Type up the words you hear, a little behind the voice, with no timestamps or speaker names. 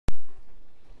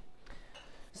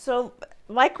So,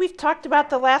 like we've talked about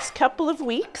the last couple of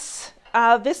weeks,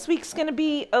 this week's going to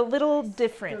be a little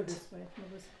different.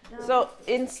 So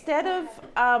instead of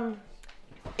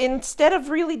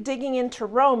really digging into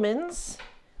Romans,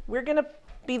 we're going to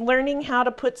be learning how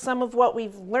to put some of what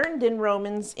we've learned in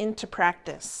Romans into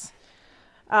practice.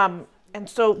 And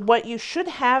so, what you should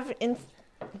have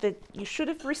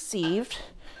received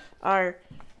are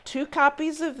 2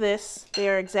 copies of this. They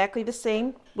are exactly the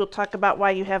same. We'll talk about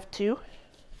why you have 2.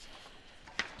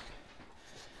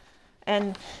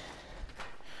 And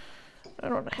I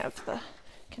don't have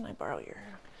can I borrow your?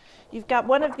 You've got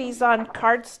one of these on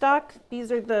cardstock.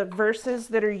 These are the verses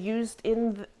that are used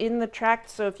in the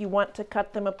tract. So if you want to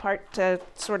cut them apart to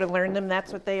sort of learn them,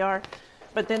 that's what they are.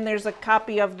 But then there's a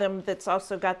copy of them that's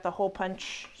also got the hole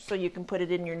punch, so you can put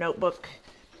it in your notebook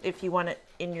if you want it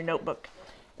in your notebook.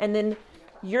 And then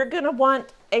you're going to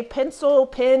want a pencil,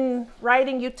 pen,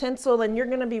 writing utensil, and you're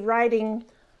going to be writing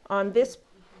on this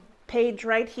page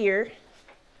right here.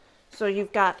 So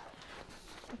you've got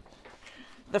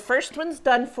the first one's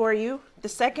done for you. The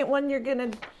second one you're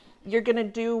gonna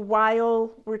do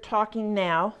while we're talking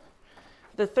now.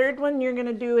 The third one you're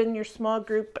gonna do in your small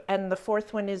group, and the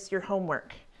fourth one is your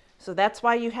homework. So that's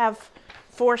why you have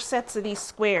 4 sets of these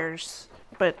squares,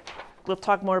 but we'll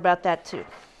talk more about that too.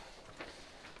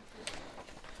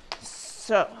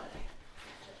 So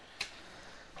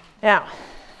now,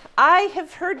 I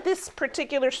have heard this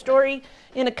particular story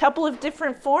in a couple of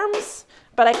different forms,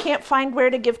 but I can't find where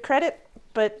to give credit.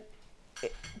 But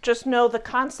just know the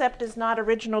concept is not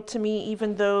original to me,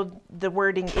 even though the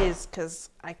wording is, because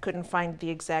I couldn't find the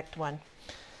exact one.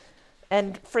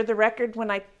 And for the record, when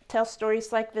I tell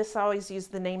stories like this, I always use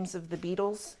the names of the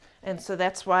Beatles. And so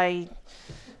that's why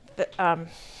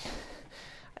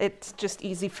it's just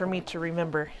easy for me to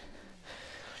remember.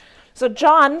 So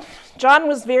John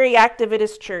was very active at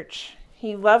his church.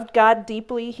 He loved God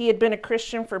deeply. He had been a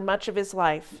Christian for much of his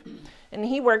life, and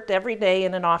he worked every day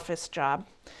in an office job.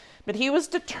 But he was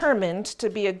determined to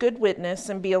be a good witness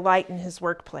and be a light in his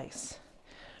workplace.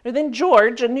 And then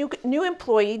George, a new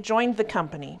employee, joined the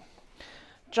company.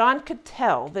 John could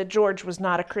tell that George was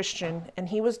not a Christian, and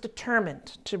he was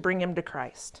determined to bring him to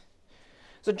Christ.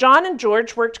 So John and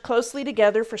George worked closely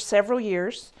together for several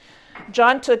years.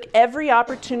 John took every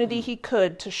opportunity he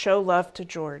could to show love to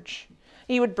George.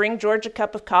 He would bring George a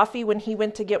cup of coffee when he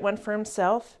went to get one for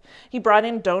himself. He brought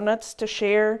in donuts to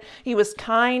share. He was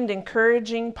kind,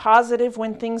 encouraging, positive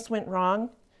when things went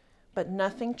wrong. But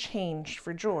nothing changed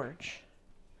for George.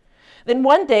 Then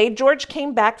one day, George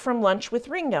came back from lunch with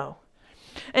Ringo.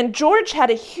 And George had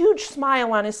a huge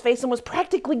smile on his face and was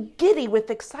practically giddy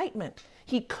with excitement.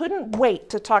 He couldn't wait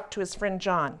to talk to his friend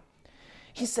John.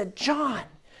 He said, "John,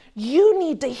 you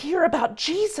need to hear about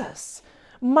Jesus.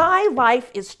 My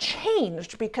life is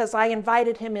changed because I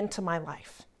invited him into my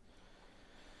life."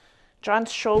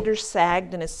 John's shoulders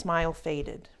sagged and his smile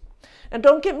faded. Now,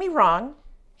 don't get me wrong.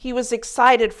 He was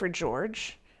excited for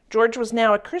George. George was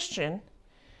now a Christian,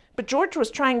 but George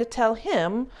was trying to tell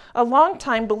him, a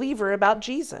longtime believer, about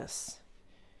Jesus.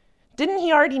 Didn't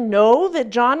he already know that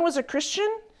John was a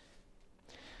Christian?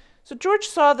 So George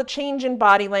saw the change in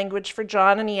body language for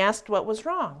John, and he asked what was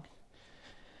wrong.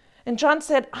 And John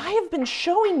said, "I have been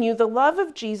showing you the love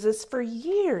of Jesus for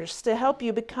years to help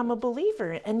you become a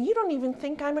believer, and you don't even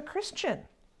think I'm a Christian."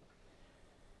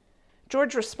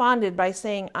 George responded by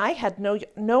saying, "I had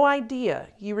no idea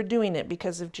you were doing it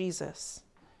because of Jesus.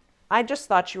 I just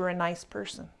thought you were a nice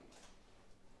person."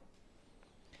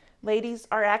 Ladies,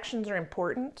 our actions are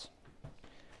important,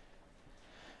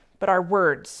 but our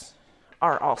words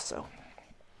are also.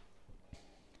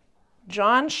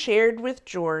 John shared with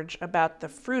George about the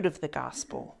fruit of the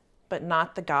gospel, but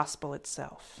not the gospel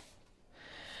itself.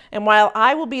 And while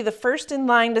I will be the first in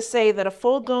line to say that a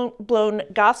full-blown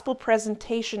gospel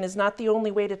presentation is not the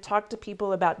only way to talk to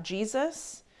people about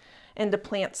Jesus and to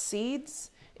plant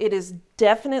seeds, it is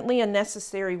definitely a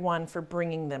necessary one for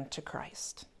bringing them to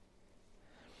Christ.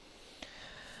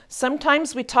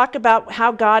 Sometimes we talk about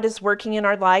how God is working in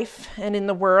our life and in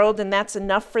the world, and that's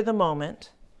enough for the moment.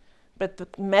 But the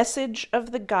message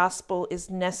of the gospel is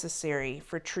necessary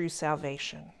for true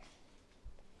salvation.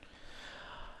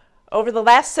 Over the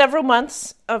last several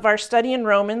months of our study in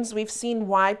Romans, we've seen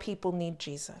why people need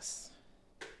Jesus.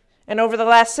 And over the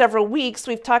last several weeks,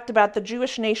 we've talked about the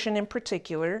Jewish nation in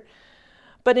particular,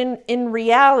 but in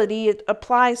reality, it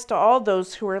applies to all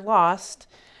those who are lost,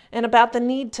 and about the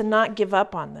need to not give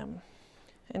up on them.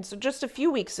 And so just a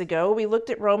few weeks ago, we looked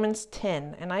at Romans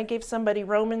 10, and I gave somebody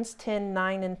Romans 10,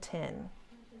 9, and 10.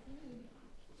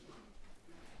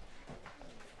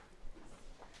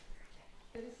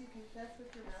 But if you confess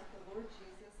with your mouth about the Lord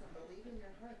Jesus and believe in your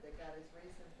heart that God has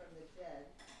raised him from the dead,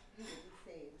 you will be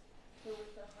saved. For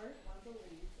with the heart one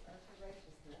believes unto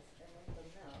righteousness, and with the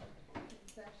mouth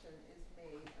confession is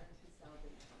made unto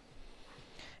salvation.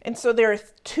 And so there are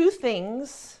two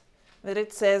things that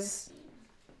it says,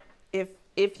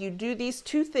 if you do these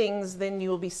two things, then you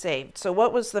will be saved. So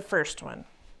what was the first one?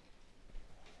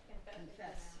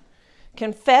 Confess.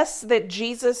 Confess that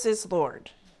Jesus is Lord,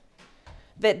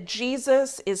 that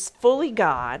Jesus is fully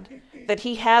God, that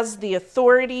he has the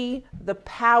authority, the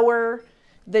power,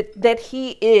 that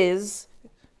he is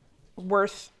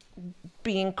worth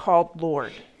being called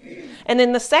Lord. And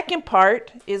then the second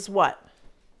part is what?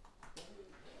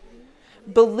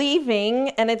 Believing,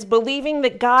 and it's believing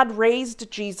that God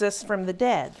raised Jesus from the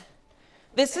dead.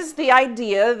 This is the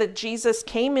idea that Jesus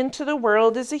came into the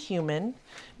world as a human,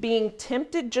 being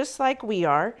tempted just like we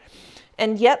are,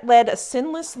 and yet led a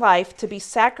sinless life to be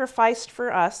sacrificed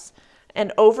for us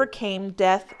and overcame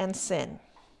death and sin.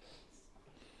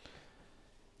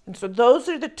 And so those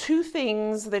are the two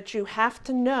things that you have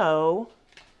to know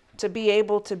to be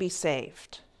able to be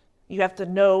saved. You have to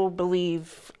know,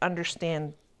 believe,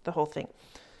 understand the whole thing.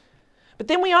 But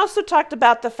then we also talked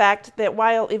about the fact that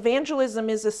while evangelism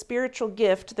is a spiritual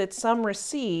gift that some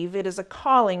receive, it is a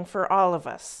calling for all of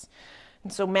us.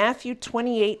 And so Matthew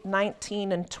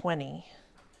 28:19 and 20.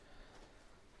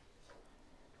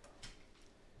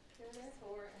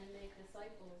 Therefore, and make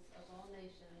disciples of all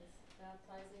nations,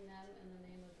 baptizing them in the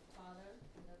name of the Father,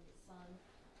 and of the Son,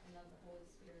 and of the Holy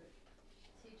Spirit,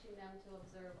 teaching them to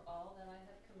observe all that I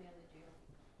have commanded you.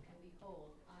 And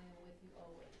behold, I am with you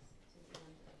always to the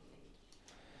end of the age.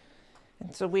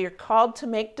 And so we are called to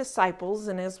make disciples.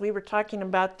 And as we were talking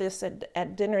about this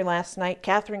at dinner last night,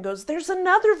 Catherine goes, there's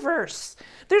another verse.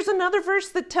 There's another verse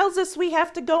that tells us we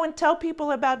have to go and tell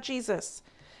people about Jesus.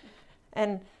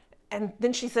 And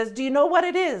then she says, do you know what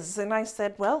it is? And I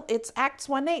said, well, it's Acts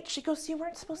 1:8. She goes, you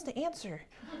weren't supposed to answer.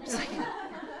 I was like,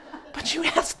 but you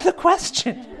asked the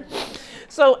question.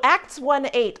 So Acts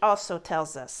 1:8 also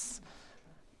tells us.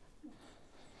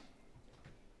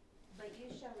 But you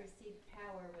shall receive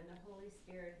power when the Holy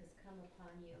Spirit has come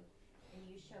upon you, and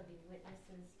you shall be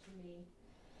witnesses to me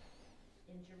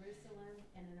in Jerusalem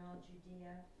and in all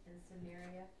Judea and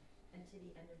Samaria and to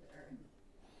the end of the earth.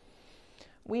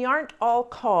 We aren't all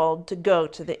called to go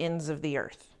to the ends of the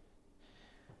earth,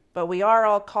 but we are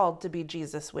all called to be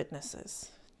Jesus'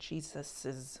 witnesses.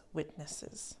 Jesus's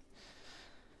witnesses.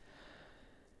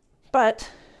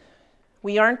 But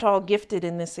we aren't all gifted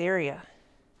in this area,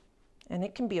 and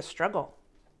it can be a struggle.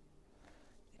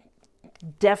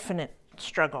 Definite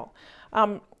struggle.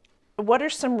 What are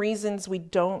some reasons we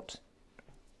don't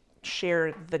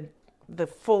share the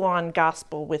full-on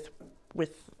gospel with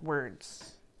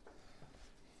words?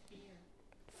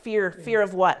 Fear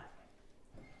of what?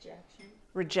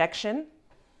 Rejection.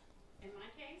 In my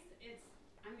case, it's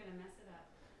I'm gonna mess it up.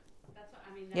 That's what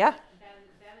I mean. Yeah.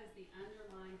 That is the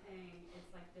underlying thing.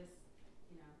 It's like this,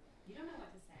 you don't know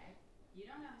what to say. You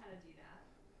don't know how to do that,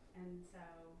 and so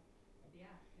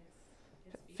yeah,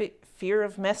 it's Fear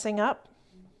of messing up.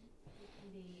 It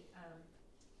can be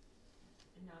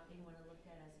not being what are looked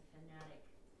at as a fanatic.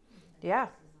 Yeah.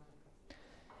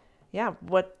 Yeah.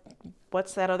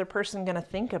 What's that other person going to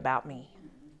think about me?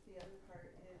 The other part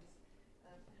is,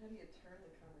 how do you turn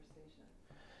the conversation?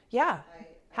 Yeah.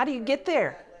 How do you get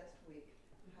there? That last week,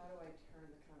 how do I turn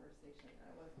the conversation?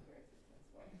 I wasn't very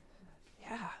successful.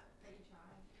 Yeah. Take a try.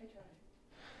 I tried.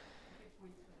 Get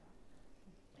points for that.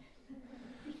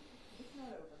 It's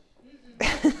not over.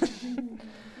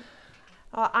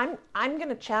 I'm going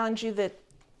to challenge you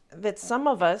that some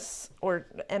of us,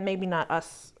 and maybe not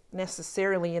us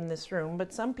necessarily in this room,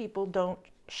 but some people don't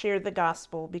share the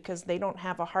gospel because they don't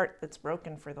have a heart that's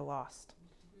broken for the lost.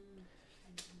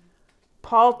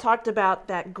 Paul talked about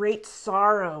that great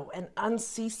sorrow and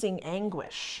unceasing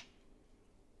anguish.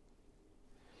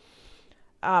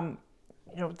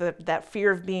 That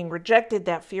fear of being rejected,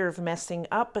 that fear of messing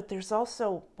up, but there's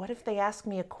also, what if they ask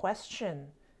me a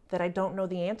question that I don't know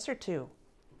the answer to?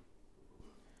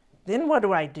 Then what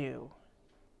do I do?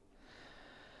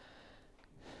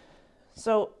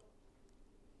 So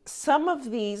some of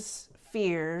these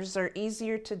fears are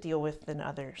easier to deal with than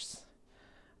others.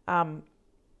 But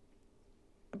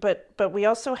we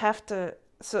also have to,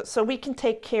 so we can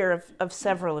take care of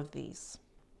several of these.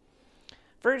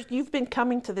 First, you've been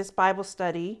coming to this Bible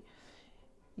study.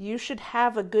 You should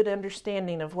have a good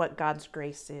understanding of what God's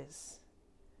grace is.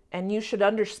 And you should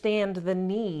understand the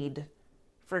need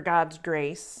for God's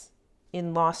grace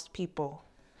in lost people.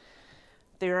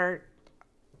 It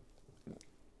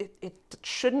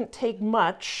shouldn't take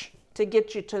much to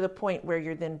get you to the point where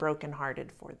you're then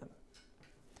brokenhearted for them.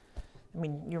 I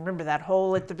mean, you remember that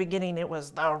whole at the beginning, it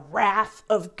was the wrath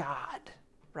of God,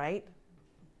 right?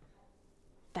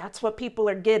 That's what people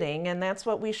are getting, and that's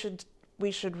what we should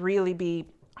really be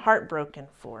heartbroken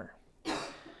for.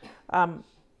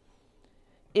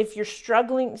 If you're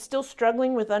still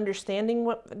struggling with understanding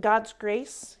what God's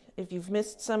grace, if you've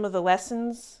missed some of the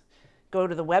lessons, go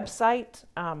to the website.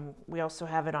 We also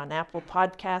have it on Apple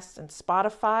Podcasts and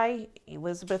Spotify.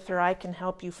 Elizabeth or I can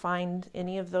help you find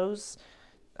any of those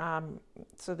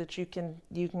so that you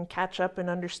can catch up and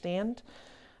understand.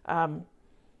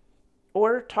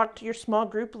 Or talk to your small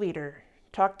group leader.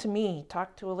 Talk to me.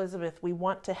 Talk to Elizabeth. We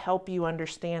want to help you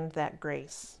understand that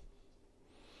grace.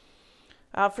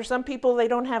 For some people, they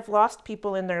don't have lost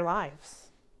people in their lives.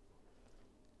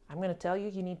 I'm going to tell you,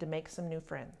 you need to make some new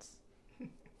friends.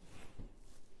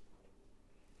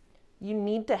 You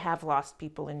need to have lost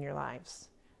people in your lives.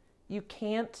 You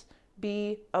can't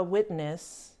be a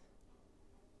witness,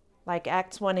 like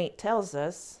Acts 1:8 tells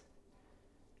us,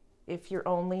 if you're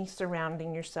only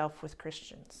surrounding yourself with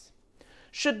Christians.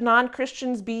 Should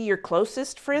non-Christians be your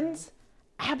closest friends?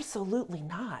 Absolutely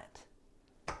not.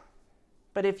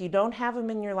 But if you don't have them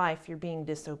in your life, you're being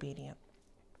disobedient.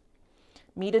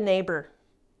 Meet a neighbor.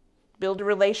 Build a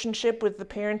relationship with the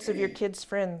parents of your kids'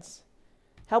 friends.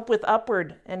 Help with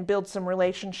Upward and build some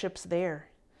relationships there.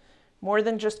 More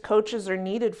than just coaches are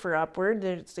needed for Upward.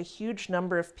 There's a huge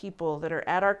number of people that are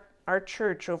at our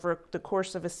church over the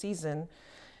course of a season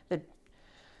that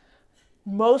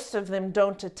most of them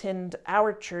don't attend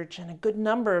our church, and a good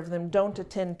number of them don't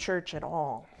attend church at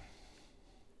all.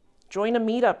 Join a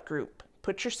meetup group.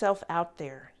 Put yourself out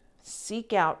there.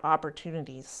 Seek out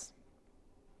opportunities.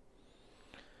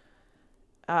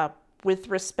 With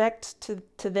respect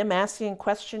to them asking a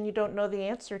question you don't know the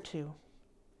answer to,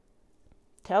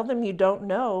 tell them you don't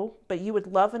know, but you would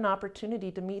love an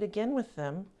opportunity to meet again with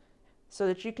them so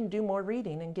that you can do more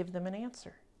reading and give them an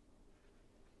answer.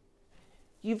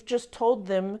 You've just told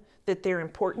them that they're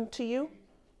important to you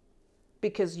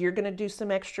because you're going to do some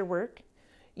extra work.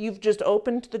 You've just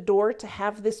opened the door to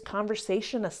have this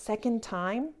conversation a second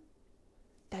time.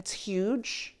 That's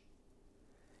huge.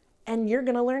 And you're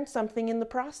going to learn something in the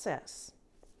process.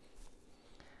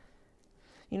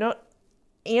 You know,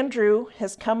 Andrew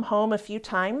has come home a few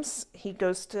times. He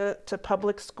goes to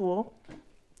public school.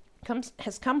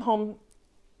 Has come home,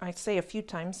 I say a few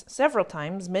times, several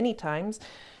times, many times,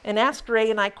 and asked Ray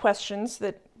and I questions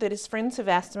that his friends have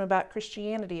asked him about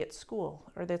Christianity at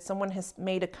school, or that someone has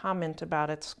made a comment about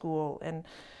at school. And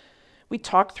we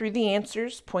talk through the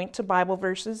answers, point to Bible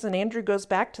verses, and Andrew goes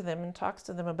back to them and talks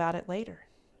to them about it later.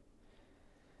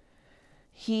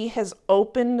 He has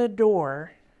opened the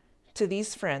door to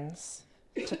these friends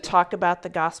to talk about the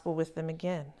gospel with them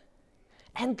again.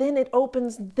 And then it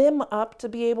opens them up to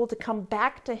be able to come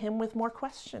back to him with more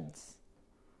questions.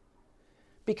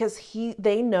 Because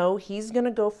they know he's going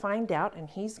to go find out and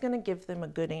he's going to give them a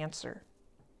good answer.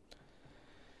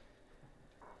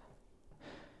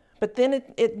 But then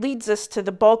it leads us to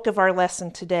the bulk of our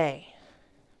lesson today.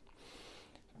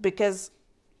 Because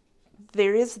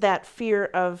there is that fear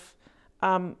of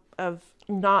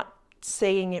not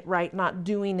saying it right, not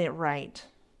doing it right.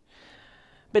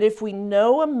 But if we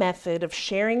know a method of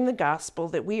sharing the gospel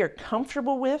that we are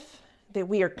comfortable with, that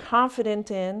we are confident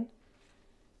in,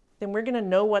 then we're going to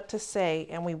know what to say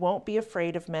and we won't be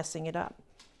afraid of messing it up.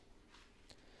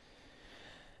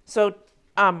 So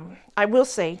I will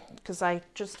say, because I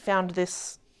just found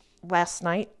this last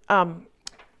night,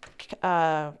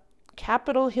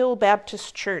 Capitol Hill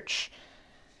Baptist Church,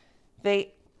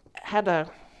 they had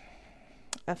a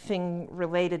thing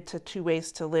related to 2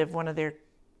 Ways to Live, one of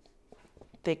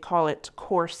they call it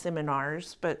core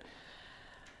seminars, but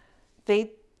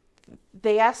they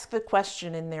ask the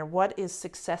question in there, what is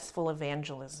successful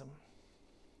evangelism?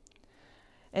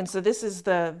 And so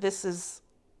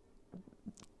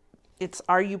it's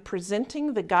are you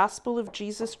presenting the gospel of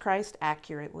Jesus Christ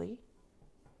accurately?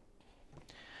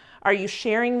 Are you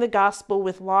sharing the gospel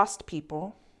with lost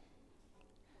people?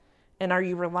 And are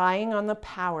you relying on the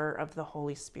power of the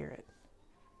Holy Spirit?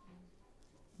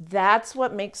 That's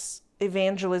what makes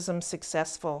evangelism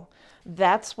successful.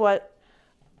 That's what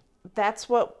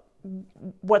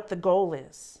the goal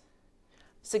is.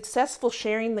 Successful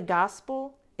sharing the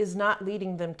gospel is not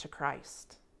leading them to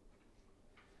Christ.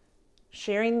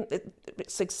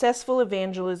 Successful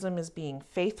evangelism is being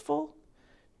faithful,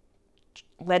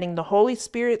 letting the Holy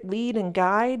Spirit lead and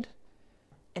guide,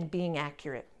 and being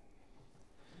accurate.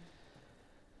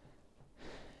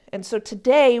 And so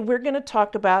today we're going to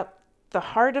talk about the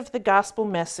heart of the gospel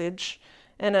message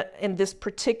and this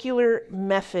particular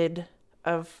method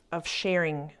of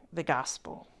sharing the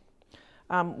gospel.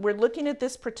 We're looking at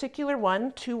this particular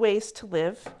one, 2 Ways to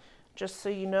Live. Just so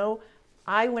you know,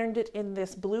 I learned it in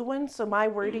this blue one, so my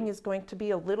wording is going to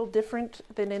be a little different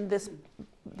than in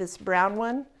this brown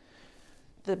one.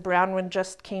 The brown one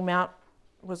just came out,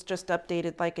 was just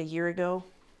updated like a year ago.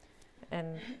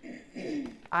 And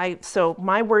so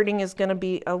my wording is going to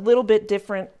be a little bit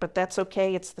different, but that's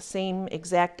okay. It's the same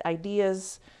exact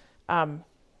ideas.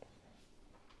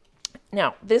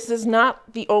 Now, this is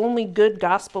not the only good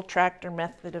gospel tract or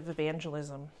method of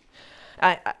evangelism.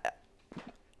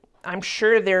 I'm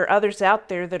sure there are others out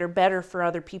there that are better for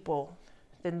other people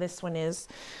than this one is,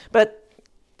 but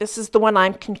this is the one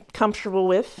I'm comfortable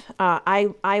with.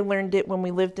 I learned it when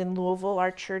we lived in Louisville.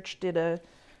 Our church did a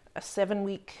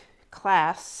 7-week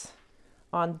class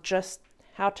on just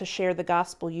how to share the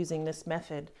gospel using this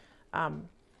method.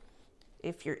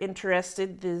 If you're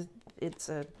interested, it's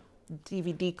a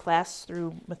DVD class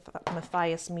through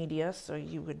Matthias Media, so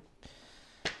you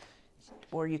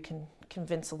can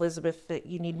convince Elizabeth that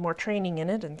you need more training in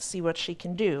it and see what she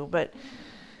can do. But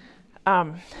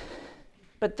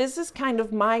this is kind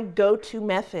of my go-to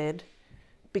method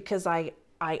because I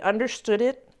understood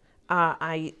it.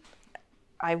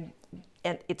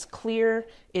 And it's clear,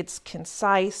 it's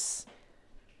concise,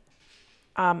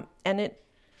 and it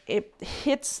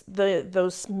hits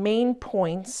those main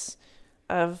points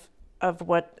of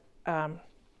what the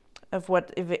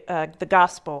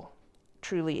gospel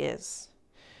truly is.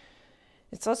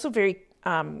 It's also very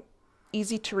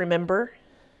easy to remember.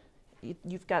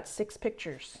 You've got 6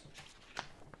 pictures,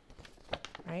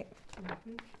 right?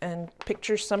 Mm-hmm. And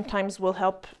pictures sometimes will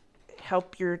help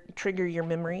trigger your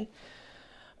memory.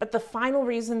 But the final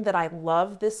reason that I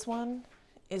love this one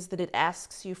is that it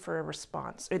asks you for a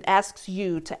response. It asks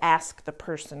you to ask the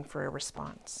person for a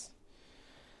response.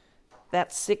 That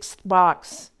 6th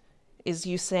box is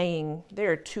you saying,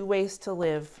 there are 2 ways to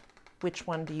live. Which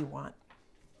one do you want?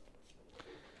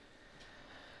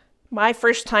 My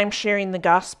first time sharing the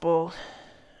gospel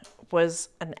was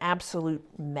an absolute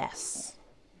mess.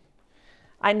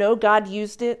 I know God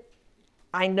used it.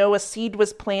 I know a seed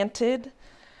was planted.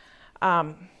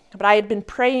 But I had been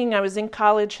praying, I was in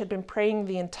college, had been praying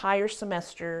the entire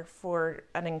semester for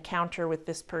an encounter with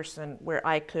this person where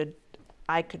I could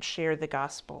share the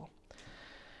gospel.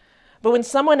 But when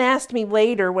someone asked me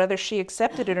later whether she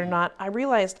accepted it or not, I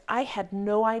realized I had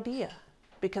no idea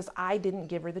because I didn't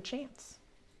give her the chance.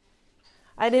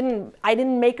 I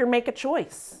didn't make her make a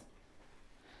choice.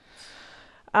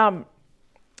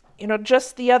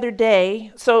 Just the other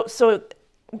day, so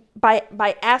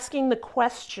by asking the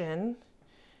question,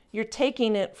 you're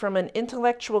taking it from an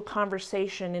intellectual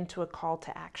conversation into a call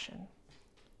to action.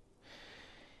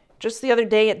 Just the other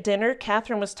day at dinner,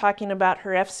 Catherine was talking about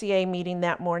her FCA meeting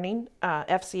that morning.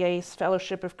 FCA is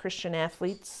Fellowship of Christian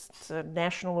Athletes. It's a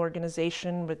national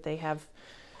organization, but they have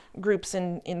groups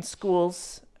in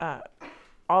schools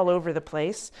all over the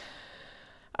place.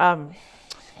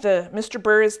 Mr.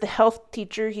 Burr is the health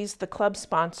teacher. He's the club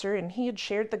sponsor, and he had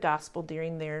shared the gospel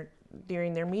during their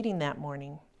meeting that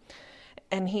morning.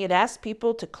 And he had asked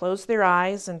people to close their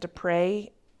eyes and to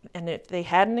pray, and if they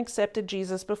hadn't accepted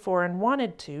Jesus before and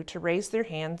wanted to raise their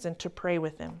hands and to pray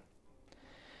with him.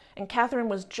 And Catherine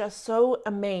was just so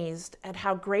amazed at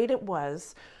how great it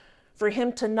was for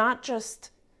him to not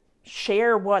just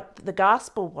share what the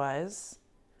gospel was,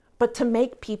 but to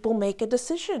make people make a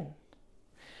decision.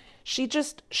 She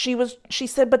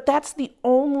said, but that's the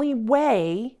only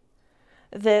way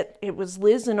that it was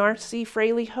Liz and R.C.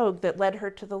 Fraley Hogue that led her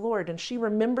to the Lord. And she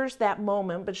remembers that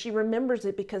moment, but she remembers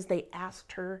it because they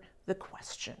asked her the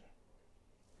question.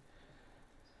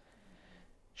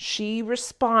 She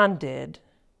responded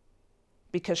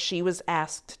because she was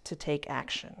asked to take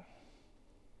action.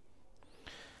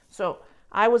 So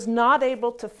I was not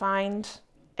able to find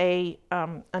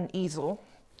an easel,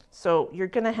 so you're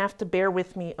going to have to bear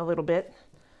with me a little bit.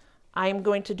 I am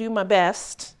going to do my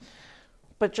best.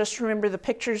 But just remember, the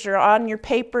pictures are on your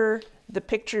paper. The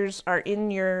pictures are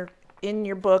in your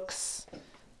books,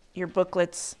 your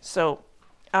booklets. So,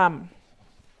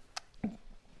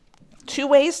 2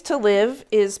 Ways to Live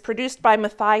is produced by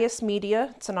Matthias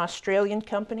Media. It's an Australian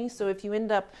company. So if you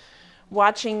end up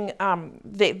watching,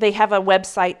 they have a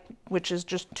website, which is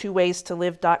just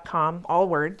 2waystolive.com, all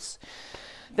words.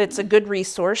 That's a good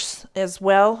resource as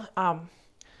well.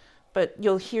 But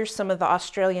you'll hear some of the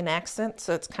Australian accent,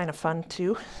 so it's kind of fun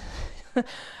too.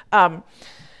 So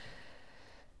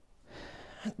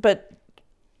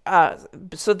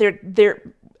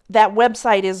that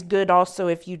website is good also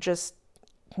if you just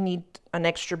need an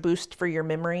extra boost for your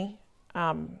memory.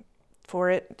 for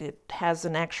it. It has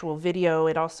an actual video.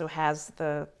 It also has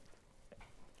the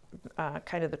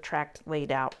kind of the tract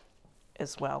laid out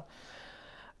as well.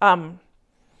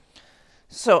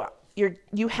 So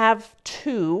you have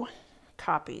 2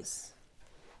 copies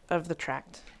of the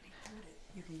tract.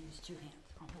 You can use 2 hands.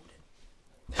 I'll hold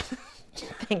it.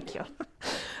 Thank you.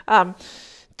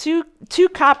 Two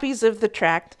copies of the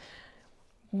tract.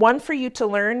 One for you to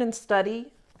learn and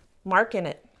study. Mark in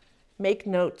it. Make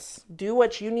notes. Do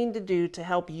what you need to do to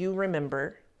help you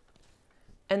remember.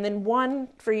 And then one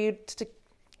for you to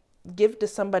give to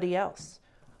somebody else.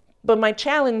 But my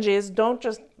challenge is don't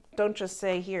just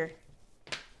say, here,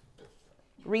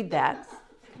 read that.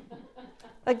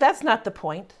 Like, that's not the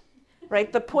point,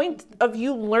 right? The point of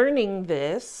you learning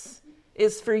this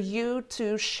is for you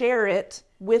to share it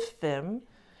with them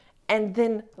and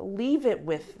then leave it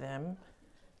with them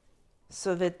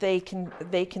so that they can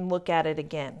look at it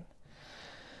again.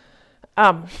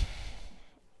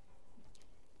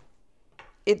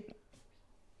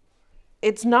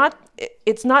 It's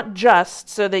not just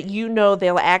so that you know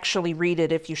they'll actually read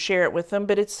it if you share it with them,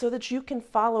 but it's so that you can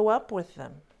follow up with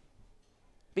them.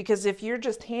 Because if you're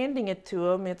just handing it to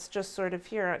them, it's just sort of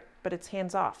here, but it's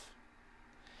hands off.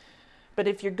 But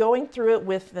if you're going through it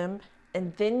with them,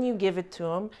 and then you give it to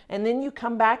them, and then you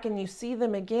come back and you see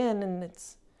them again, and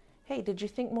it's, hey, did you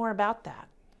think more about that?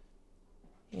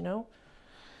 You know?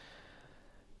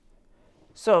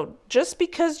 So just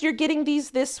because you're getting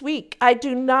these this week, I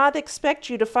do not expect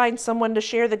you to find someone to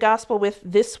share the gospel with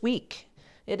this week.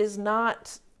 It is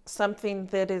not something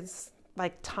that is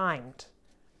like timed.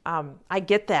 I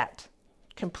get that,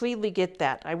 completely get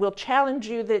that. I will challenge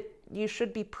you that you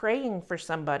should be praying for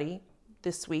somebody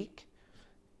this week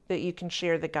that you can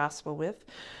share the gospel with.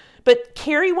 But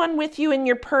carry one with you in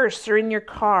your purse or in your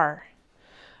car.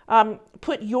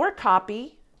 Put your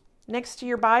copy next to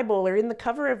your Bible or in the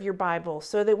cover of your Bible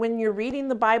so that when you're reading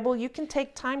the Bible, you can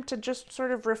take time to just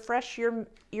sort of refresh your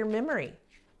memory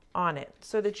on it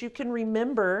so that you can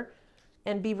remember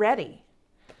and be ready.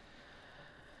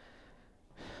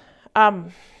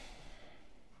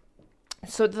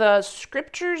 So the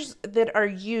scriptures that are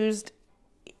used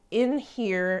in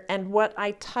here and what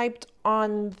I typed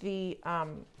on the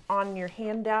on your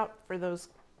handout for those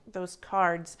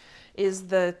cards is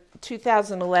the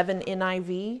 2011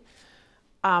 NIV.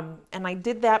 And I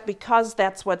did that because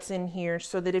that's what's in here,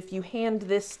 so that if you hand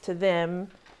this to them,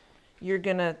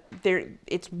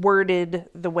 it's worded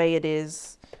the way it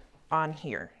is on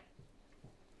here.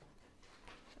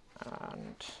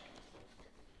 And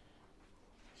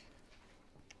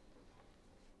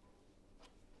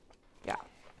yeah,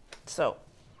 so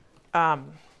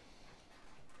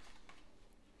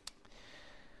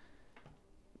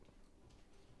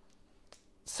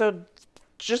so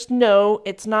just know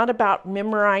it's not about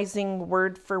memorizing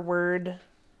word for word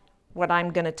what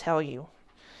I'm going to tell you.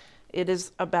 It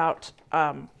is about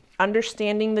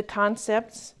understanding the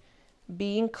concepts,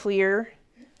 being clear,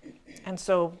 and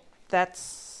so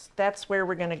that's where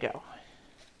we're going to go.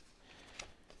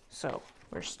 So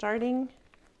we're starting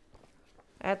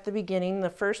at the beginning. The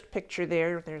first picture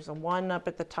there's a 1 up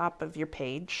at the top of your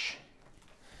page.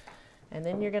 And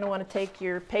then you're going to want to take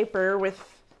your paper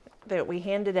that we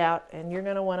handed out, and you're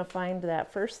going to want to find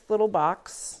that first little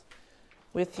box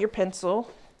with your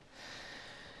pencil.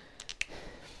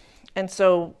 And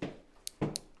so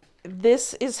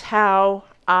this is how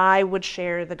I would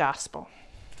share the gospel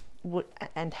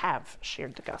and have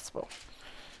shared the gospel.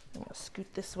 I'm going to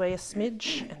scoot this way a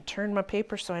smidge and turn my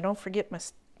paper so I don't forget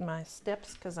my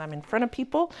steps because I'm in front of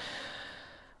people.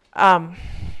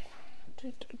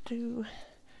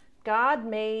 God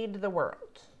made the world.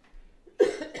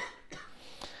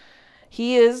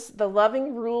 He is the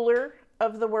loving ruler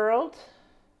of the world.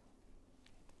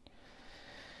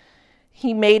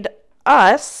 He made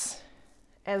us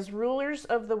as rulers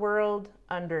of the world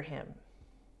under him.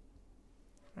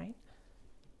 Right?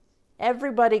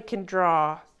 Everybody can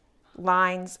draw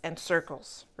lines and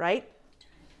circles, right?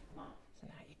 So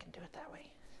now you can do it that way.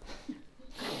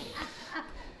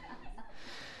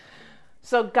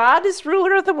 So God is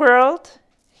ruler of the world.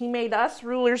 He made us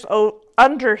rulers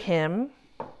under him.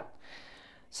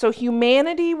 So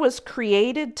humanity was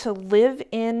created to live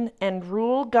in and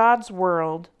rule God's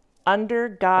world under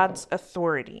God's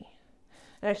authority.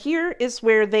 Now here is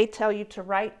where they tell you to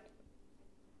write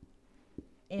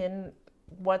in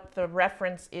what the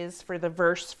reference is for the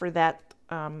verse for that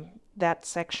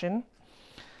section.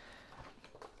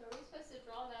 So are we supposed to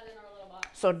draw that in our little box?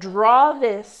 So draw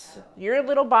this. Your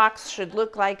little box should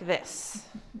look like this.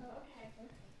 Oh, okay.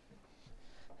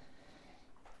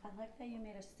 I like that you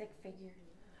made a stick figure.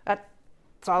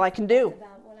 That's all I can do. That's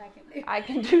about what I can do. I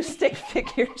can do stick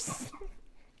figures.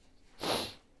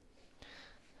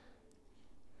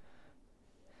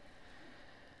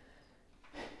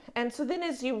 And so then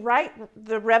as you write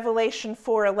the Revelation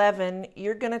 4:11,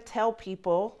 you're going to tell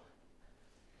people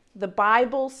the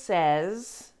Bible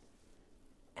says,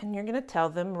 and you're going to tell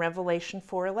them Revelation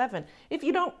 4:11. If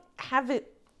you don't have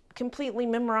it completely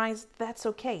memorized, that's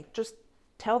okay. Just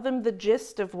tell them the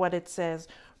gist of what it says.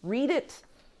 Read it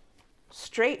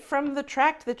straight from the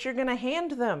tract that you're going to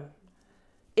hand them.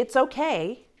 It's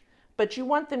okay, but you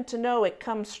want them to know it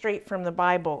comes straight from the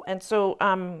Bible. And so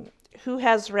who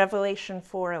has Revelation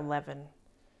 4:11?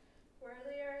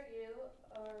 Worthy are you,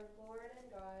 our Lord and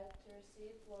God, to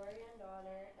receive glory and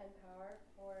honor and power,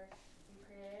 for you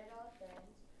created all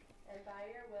things, and by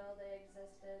your will they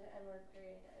existed and were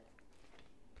created.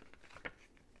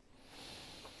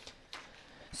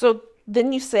 So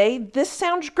then you say, this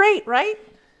sounds great, right?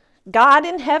 God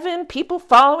in heaven, people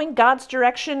following God's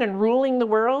direction and ruling the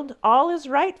world, all is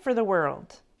right for the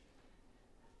world.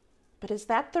 But is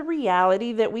that the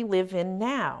reality that we live in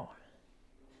now?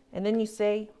 And then you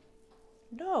say,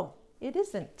 no, it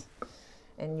isn't.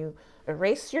 And you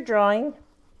erase your drawing.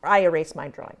 I erase my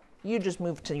drawing. You just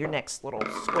move to your next little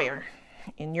square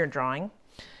in your drawing.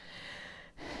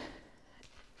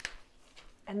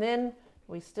 And then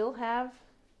we still have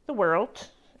the world,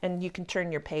 and you can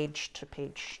turn your page to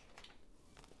page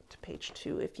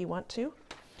 2 if you want to.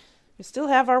 We still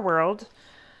have our world,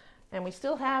 and we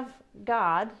still have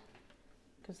God,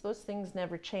 because those things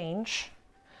never change.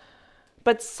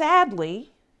 But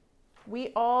sadly,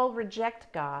 we all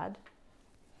reject God.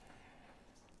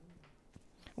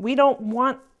 We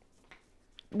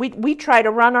try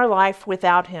to run our life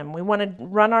without him. We want to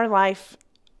run our life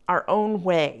our own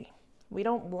way. We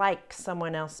don't like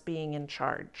someone else being in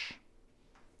charge.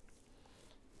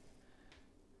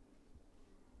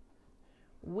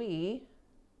 We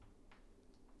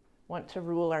want to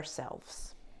rule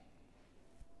ourselves.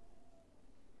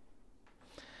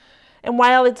 And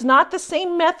while it's not the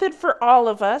same method for all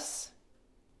of us,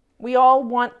 we all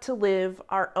want to live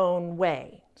our own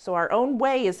way. So our own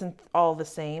way isn't all the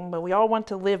same, but we all want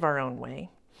to live our own way.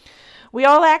 We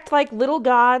all act like little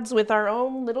gods with our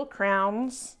own little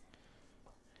crowns.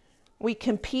 We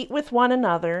compete with one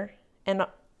another,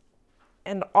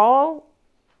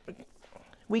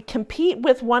 we compete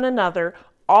with one another,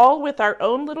 all with our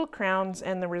own little crowns,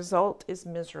 and the result is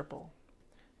miserable.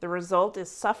 The result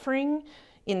is suffering,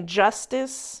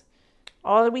 injustice,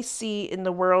 all that we see in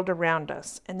the world around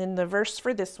us. And then the verse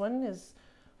for this one is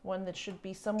one that should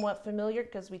be somewhat familiar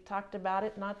because we talked about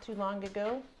it not too long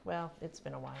ago. Well, it's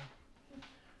been a while.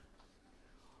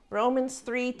 Romans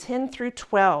 3:10 through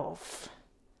 12.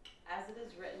 As it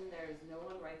is written, there is no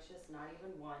one righteous, not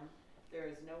even one. There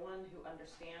is no one who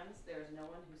understands. There is no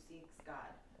one who seeks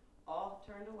God. All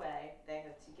have turned away. They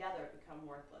have together become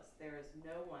worthless. There is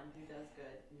no one who does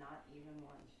good, not even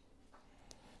one.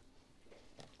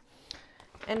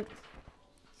 And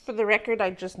for the record,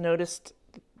 I just noticed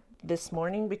this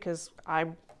morning, because I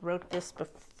wrote this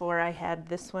before I had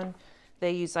this one,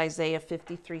 they use Isaiah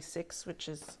 53:6, which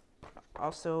is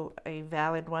also a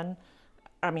valid one.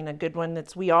 I mean, a good one.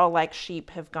 That's, we all like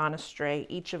sheep have gone astray.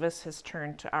 Each of us has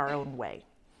turned to our own way.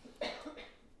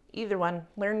 Either one,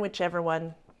 learn whichever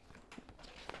one.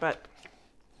 But,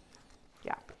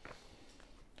 yeah.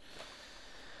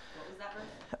 What was that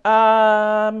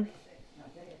verse?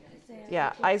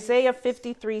 Yeah, Isaiah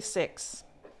 53:6.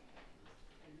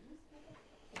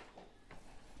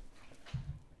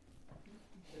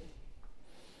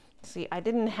 See, I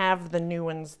didn't have the new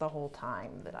ones the whole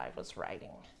time that I was writing.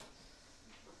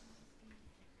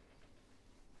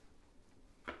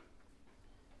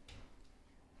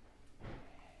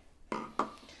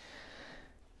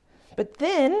 But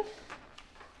then,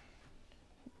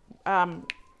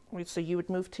 so you would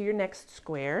move to your next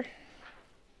square.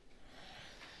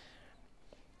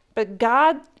 But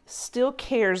God still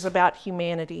cares about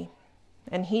humanity,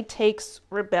 and he takes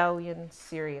rebellion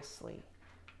seriously.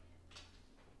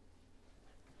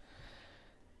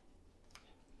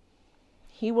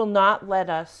 He will not let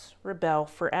us rebel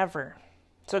forever.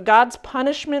 So God's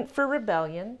punishment for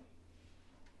rebellion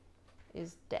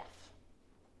is death.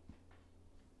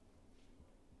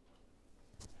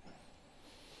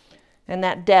 And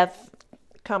that death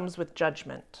comes with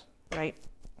judgment, right?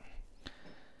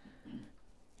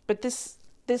 But this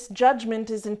judgment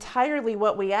is entirely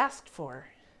what we asked for.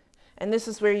 And this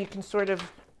is where you can sort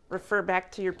of refer back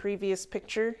to your previous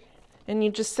picture. And you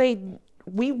just say,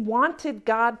 we wanted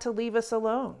God to leave us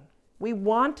alone. We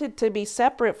wanted to be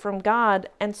separate from God.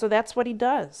 And so that's what he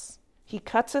does. He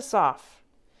cuts us off.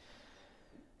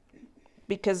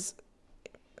 because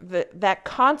that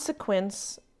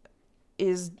consequence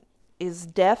is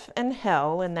death and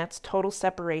hell, and that's total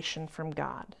separation from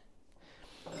God.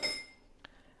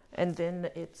 And then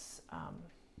it's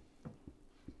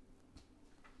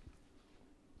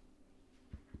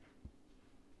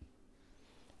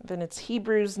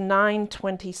Hebrews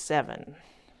 9:27.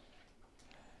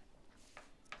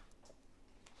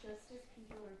 Just as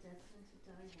people are destined to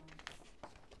die once,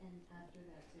 and after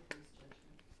that to face judgment.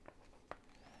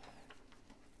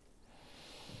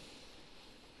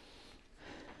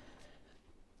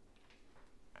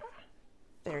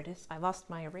 There it is. I lost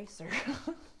my eraser.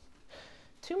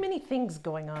 Too many things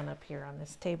going on up here on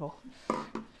this table.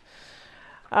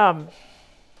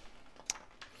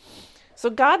 So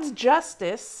God's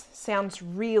justice sounds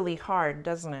really hard,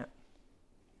 doesn't it?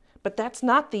 But that's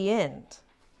not the end.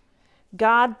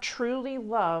 God truly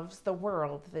loves the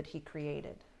world that he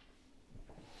created.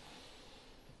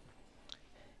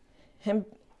 And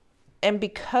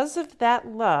because of that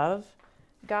love,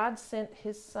 God sent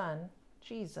his son,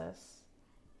 Jesus,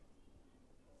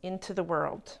 into the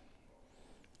world.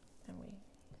 And we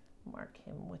mark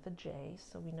him with a J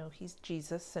so we know he's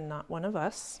Jesus and not one of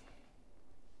us.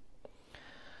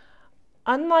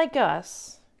 Unlike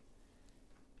us,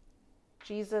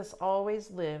 Jesus always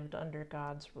lived under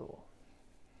God's rule.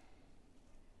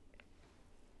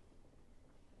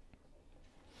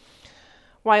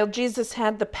 While Jesus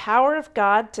had the power of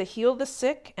God to heal the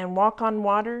sick and walk on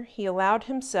water, he allowed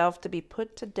himself to be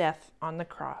put to death on the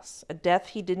cross, a death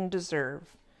he didn't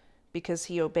deserve because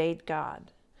he obeyed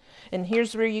God. And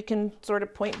here's where you can sort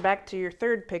of point back to your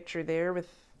third picture there with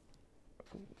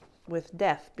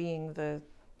death being the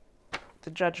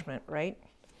judgment, right?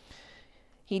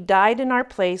 He died in our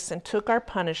place and took our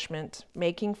punishment,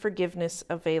 making forgiveness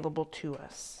available to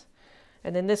us.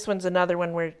 And then this one's another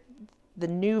one where the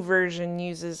new version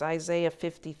uses Isaiah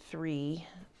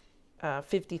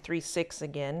 53:6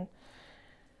 again.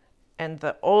 And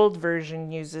the old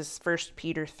version uses 1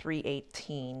 Peter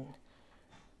 3:18.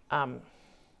 For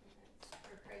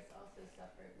Christ also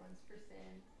suffered once for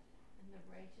sin, and the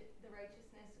righteous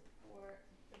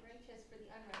for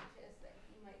the unrighteous, that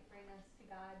he might bring us to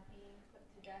God, being put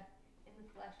to death in the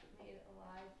flesh, but made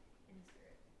alive in the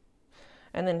spirit.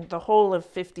 And then the whole of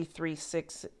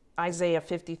Isaiah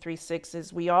 53:6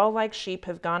 is, we all like sheep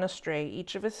have gone astray.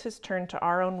 Each of us has turned to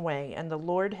our own way, and the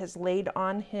Lord has laid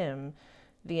on him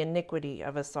the iniquity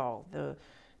of us all.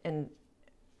 And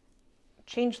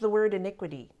change the word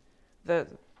iniquity, the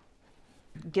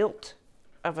guilt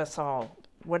of us all,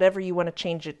 whatever you want to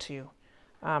change it to.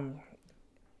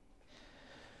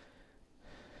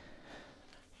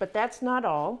 But that's not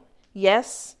all.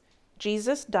 Yes,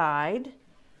 Jesus died,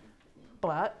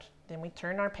 but then we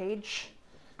turn our page.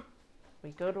 We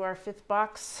go to our fifth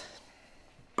box.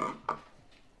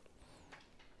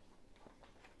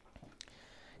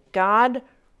 God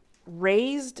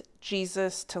raised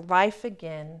Jesus to life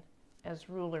again as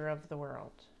ruler of the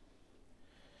world.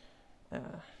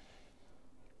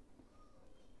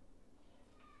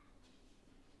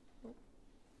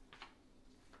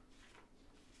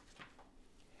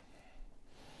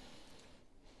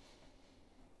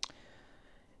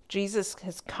 Jesus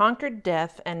has conquered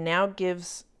death and now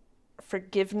gives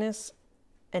forgiveness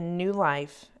and new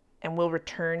life and will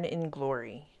return in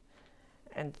glory.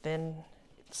 And then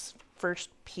it's 1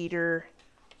 Peter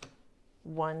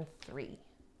 1:3.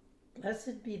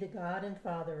 Blessed be the God and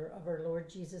Father of our Lord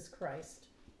Jesus Christ.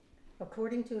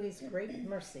 According to his great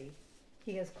mercy,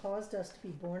 he has caused us to be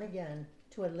born again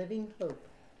to a living hope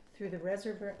through the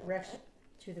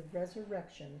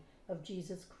resurrection of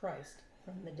Jesus Christ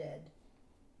from the dead.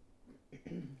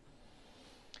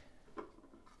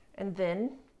 And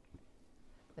then,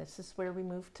 this is where we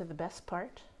move to the best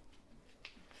part.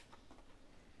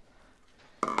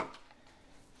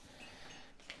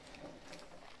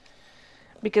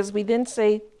 Because we then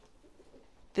say,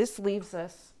 this leaves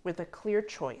us with a clear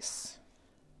choice.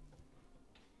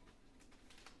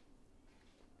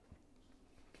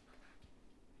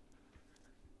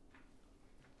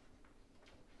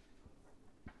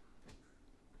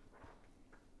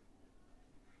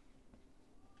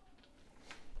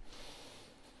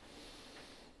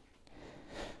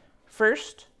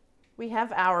 First, we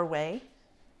have our way.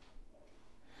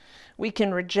 We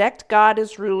can reject God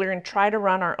as ruler and try to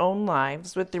run our own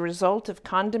lives with the result of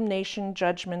condemnation,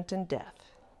 judgment, and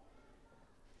death.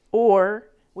 Or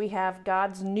we have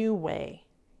God's new way.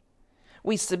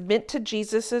 We submit to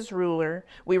Jesus as ruler.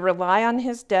 We rely on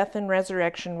his death and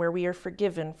resurrection where we are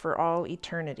forgiven for all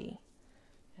eternity.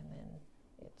 And then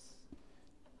it's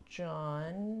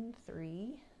John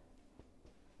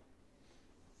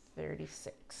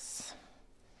 3:36.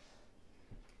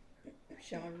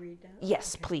 Shall I read that?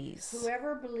 Yes, Okay. please.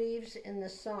 Whoever believes in the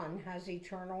Son has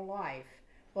eternal life,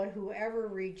 but whoever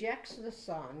rejects the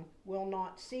Son will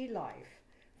not see life,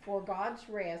 for God's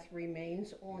wrath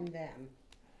remains on them.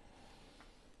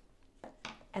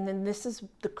 And then this is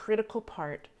the critical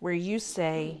part where you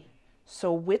say,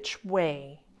 so which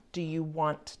way do you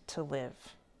want to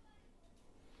live?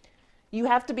 You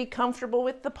have to be comfortable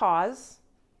with the pause.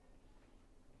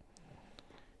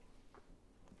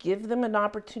 Give them an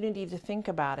opportunity to think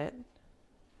about it,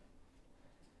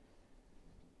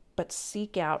 but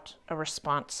seek out a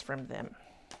response from them.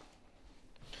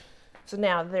 So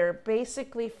now there are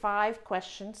basically 5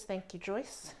 questions, thank you,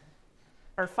 Joyce,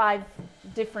 or 5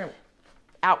 different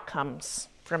outcomes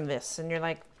from this. And you're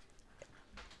like,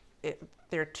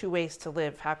 there are 2 ways to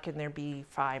live. How can there be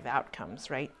 5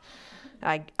 outcomes, right?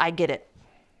 I get it.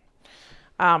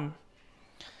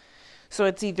 So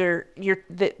it's either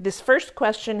this first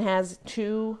question has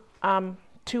two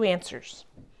answers,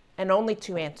 and only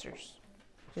 2 answers.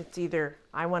 It's either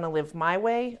I want to live my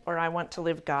way or I want to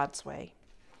live God's way.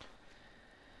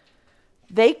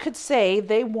 They could say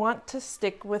they want to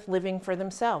stick with living for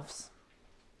themselves.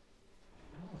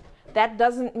 That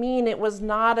doesn't mean it was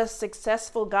not a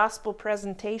successful gospel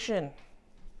presentation.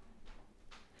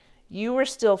 You were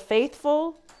still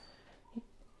faithful.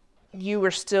 You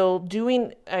were still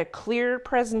doing a clear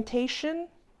presentation.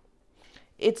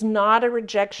 It's not a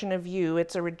rejection of you,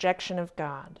 it's a rejection of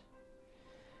God.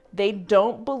 They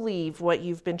don't believe what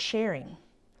you've been sharing.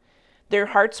 Their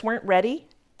hearts weren't ready,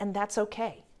 and that's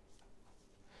okay.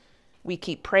 We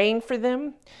keep praying for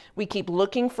them. We keep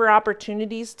looking for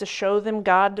opportunities to show them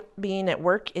God being at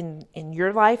work in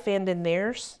your life and in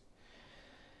theirs.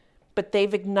 But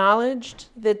they've acknowledged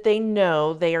that they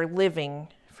know they are living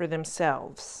for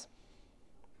themselves.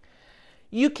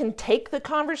 You can take the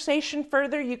conversation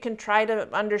further. You can try to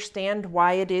understand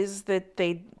why it is that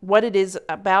what it is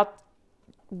about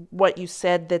what you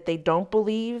said that they don't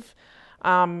believe.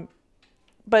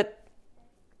 But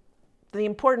the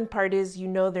important part is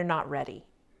they're not ready.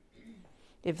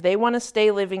 If they want to stay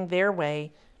living their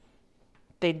way,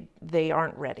 they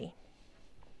aren't ready.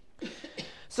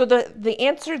 So the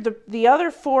answer, the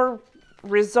other 4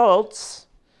 results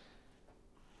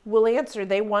will answer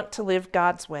they want to live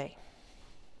God's way.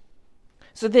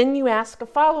 So then you ask a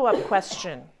follow-up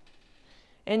question.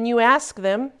 And you ask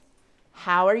them,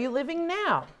 how are you living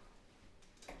now?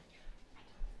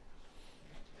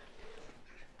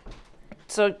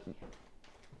 So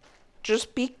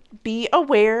just be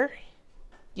aware.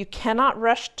 You cannot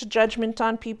rush to judgment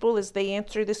on people as they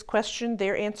answer this question.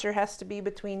 Their answer has to be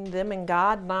between them and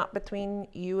God, not between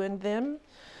you and them.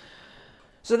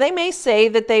 So they may say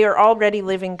that they are already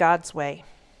living God's way.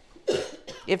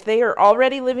 If they are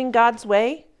already living God's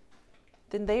way,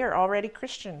 then they are already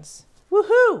Christians.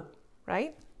 Woohoo!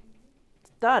 Right?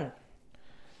 It's done.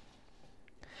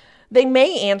 They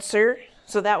may answer,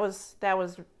 so that was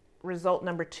result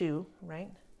number 2, right?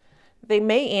 They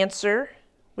may answer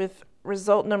with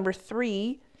result number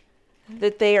 3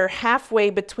 that they are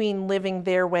halfway between living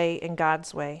their way and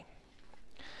God's way.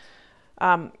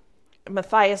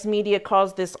 Matthias Media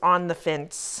calls this on the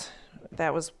fence.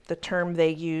 That was the term they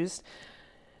used.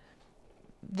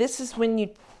 This is when you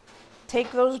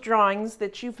take those drawings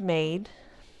that you've made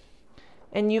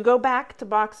and you go back to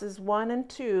boxes 1 and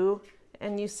 2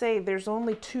 and you say there's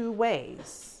only 2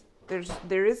 ways.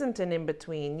 There isn't an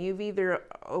in-between. You've either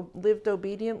lived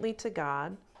obediently to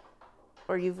God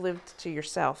or you've lived to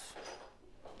yourself.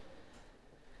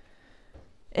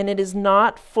 And it is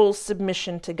not full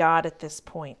submission to God at this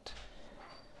point.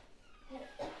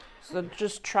 So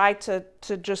just try to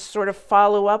just sort of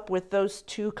follow up with those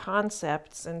 2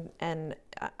 concepts and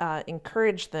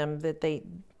encourage them that they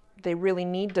really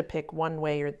need to pick one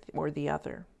way or the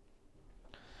other.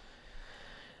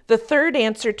 The third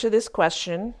answer to this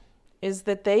question is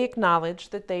that they acknowledge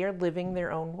that they are living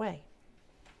their own way.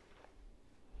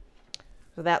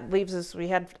 So that leaves us,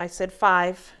 I said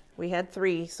 5, we had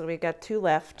 3, so we got 2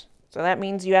 left. So that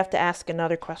means you have to ask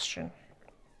another question.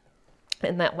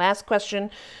 And that last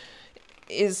question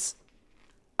is,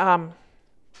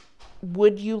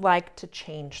 would you like to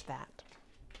change that?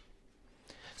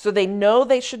 So they know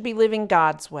they should be living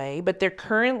God's way, but they're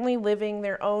currently living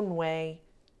their own way.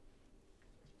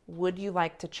 Would you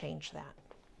like to change that?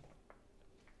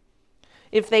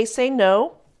 If they say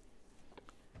no,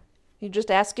 you just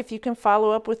ask if you can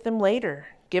follow up with them later.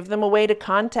 Give them a way to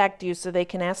contact you so they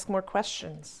can ask more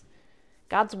questions.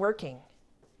 God's working.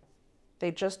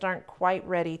 They just aren't quite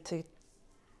ready to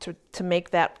make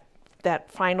that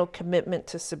final commitment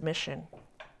to submission.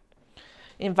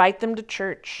 Invite them to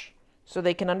church. so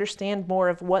they can understand more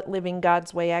of what living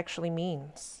God's way actually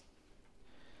means.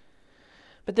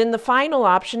 But then the final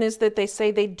option is that they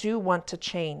say they do want to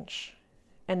change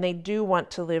and they do want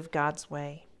to live God's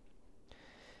way.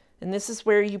 And this is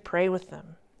where you pray with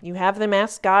them. You have them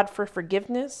ask God for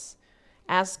forgiveness,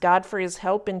 ask God for his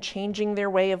help in changing their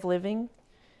way of living,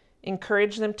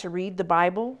 encourage them to read the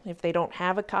Bible. If they don't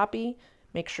have a copy,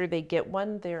 make sure they get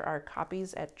one. There are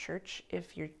copies at church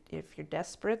if you're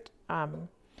desperate.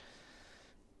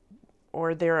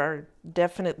 Or there are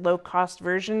definite low-cost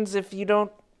versions if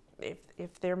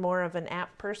they're more of an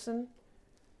app person.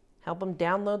 Help them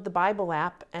download the Bible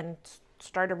app and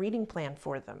start a reading plan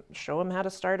for them. Show them how to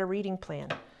start a reading plan.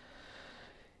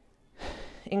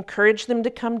 Encourage them to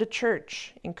come to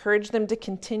church. Encourage them to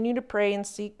continue to pray and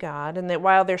seek God, and that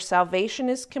while their salvation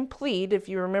is complete, if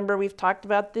you remember we've talked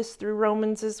about this through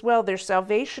Romans as well, their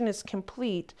salvation is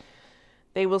complete,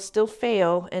 they will still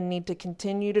fail and need to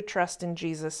continue to trust in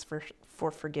Jesus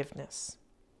for forgiveness.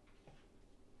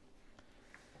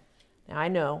 Now I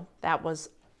know that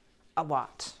was a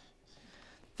lot.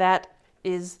 That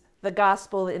is the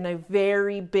gospel in a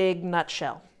very big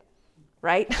nutshell,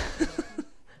 right?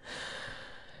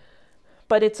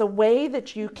 But it's a way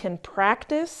that you can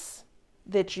practice,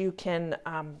 that you can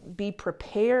be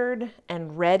prepared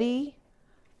and ready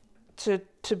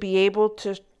to be able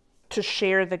to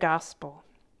share the gospel.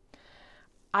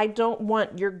 I don't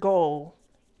want your goal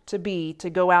to be to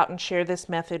go out and share this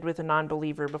method with a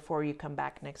non-believer before you come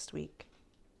back next week.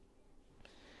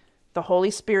 The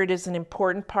Holy Spirit is an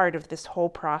important part of this whole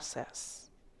process.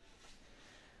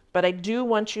 But I do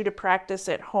want you to practice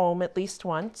at home at least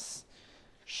once.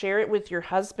 Share it with your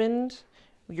husband,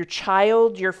 your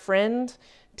child, your friend.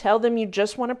 Tell them you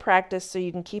just want to practice so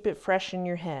you can keep it fresh in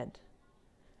your head.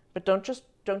 But don't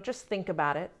just think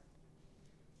about it.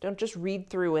 Don't just read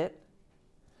through it.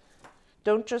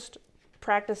 Don't just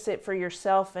practice it for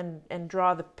yourself and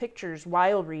draw the pictures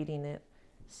while reading it.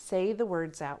 Say the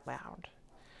words out loud.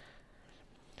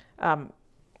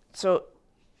 So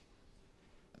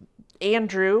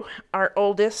Andrew, our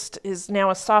oldest, is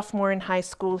now a sophomore in high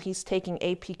school. He's taking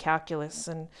AP Calculus,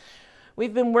 and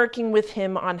we've been working with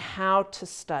him on how to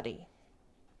study.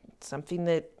 It's something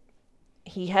that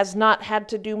he has not had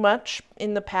to do much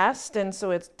in the past, and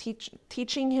so it's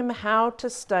teaching him how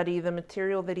to study the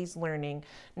material that he's learning,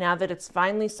 now that it's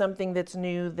finally something that's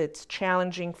new, that's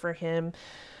challenging for him.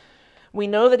 We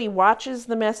know that he watches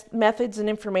the methods and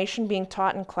information being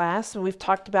taught in class, and we've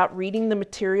talked about reading the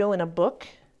material in a book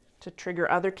to trigger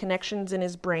other connections in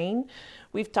his brain.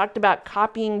 We've talked about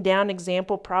copying down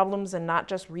example problems and not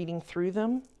just reading through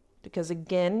them, because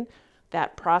again,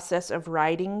 that process of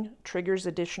writing triggers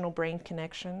additional brain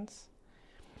connections.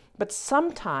 But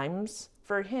sometimes,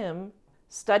 for him,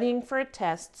 studying for a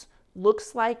test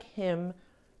looks like him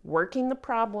working the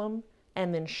problem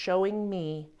and then showing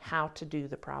me how to do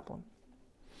the problem.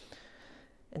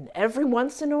 And every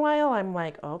once in a while, I'm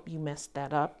like, oh, you messed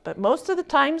that up. But most of the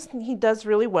times, he does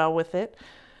really well with it.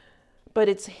 But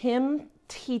it's him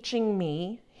teaching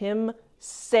me, him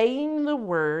saying the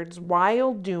words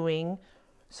while doing.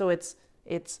 So it's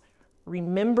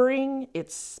remembering,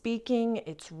 it's speaking,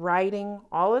 it's writing,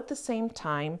 all at the same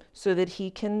time, so that he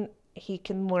can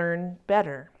learn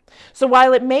better. So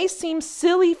while it may seem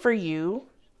silly for you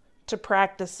to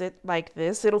practice it like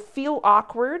this, it'll feel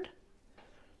awkward.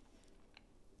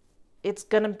 It's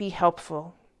going to be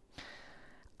helpful.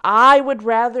 I would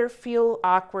rather feel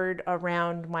awkward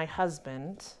around my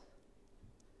husband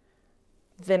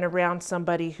than around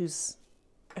somebody who's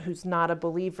not a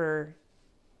believer,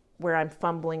 where I'm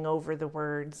fumbling over the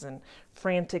words and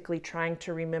frantically trying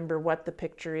to remember what the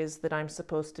picture is that I'm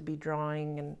supposed to be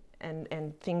drawing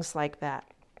and things like that.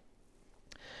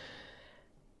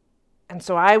 And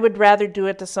so I would rather do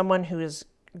it to someone who is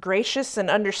gracious and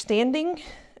understanding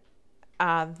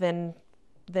than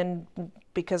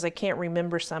because I can't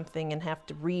remember something and have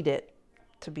to read it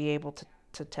to be able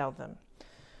to tell them.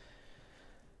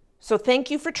 So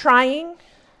thank you for trying.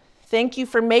 Thank you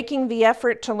for making the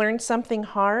effort to learn something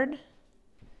hard.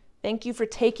 Thank you for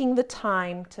taking the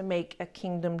time to make a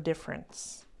kingdom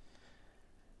difference.